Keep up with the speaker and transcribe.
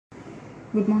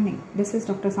Good morning. This is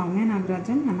Dr. Sowmya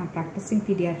Nagarajan. I am a practicing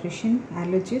pediatrician,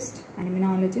 allergist and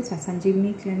immunologist at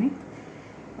Sanjeevani Clinic,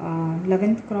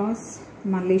 11th Cross,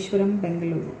 Malleshwaram,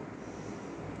 Bangalore.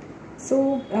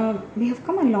 So, we have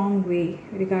come a long way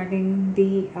regarding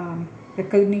the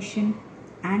recognition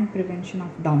and prevention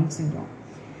of Down syndrome.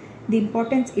 The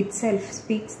importance itself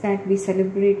speaks that we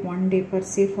celebrate one day per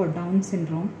se for Down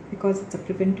syndrome because it's a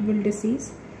preventable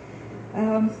disease.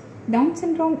 Down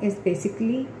syndrome is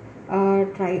basically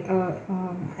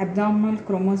abnormal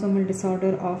chromosomal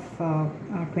disorder of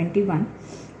 21,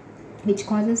 which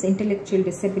causes intellectual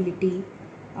disability,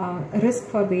 risk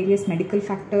for various medical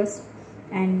factors,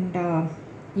 and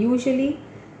usually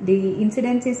the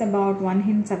incidence is about 1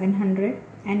 in 700,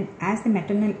 and as the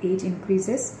maternal age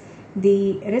increases,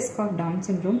 the risk of Down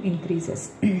syndrome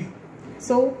increases.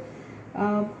 So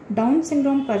Down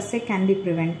syndrome per se can be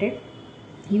prevented.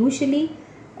 Usually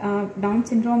Down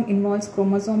syndrome involves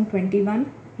chromosome 21,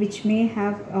 which may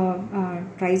have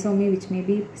trisomy, which may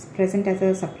be present as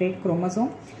a separate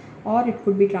chromosome, or it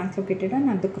could be translocated on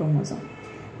another chromosome.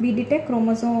 We detect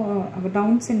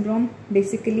Down syndrome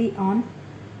basically on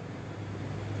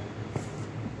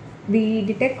we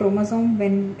detect chromosome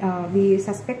when we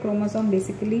suspect chromosome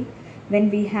basically when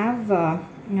we have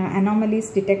anomalies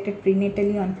detected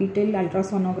prenatally on fetal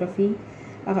ultrasonography.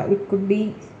 It could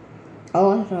be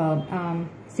or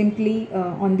simply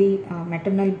on the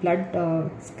maternal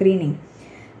blood screening.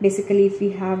 Basically, if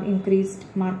we have increased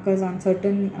markers on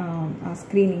certain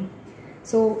screening.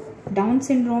 So Down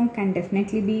syndrome can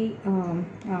definitely be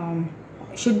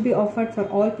should be offered for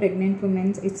all pregnant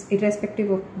women. It's irrespective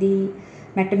of the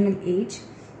maternal age,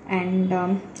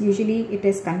 and usually it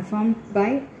is confirmed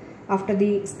by after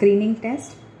the screening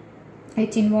test,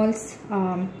 which involves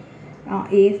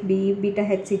AFB, beta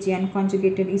HCG, and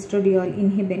conjugated estradiol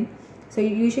inhibin. So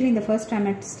usually in the first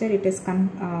trimester it is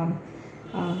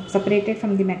separated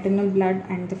from the maternal blood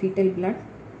and the fetal blood,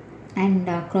 and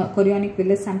chorionic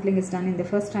villus sampling is done in the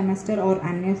first trimester or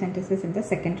amniocentesis in the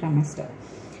second trimester.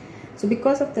 So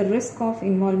because of the risk of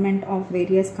involvement of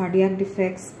various cardiac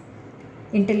defects,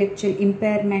 intellectual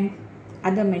impairment,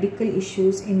 other medical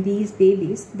issues in these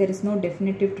babies, there is no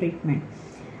definitive treatment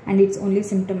and it's only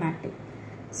symptomatic.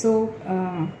 So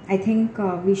I think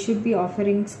we should be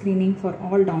offering screening for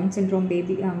all Down syndrome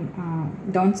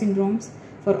Down syndromes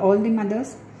for all the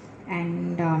mothers,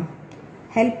 and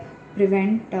help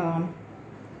prevent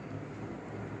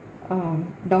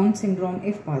Down syndrome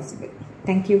if possible.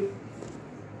 Thank you.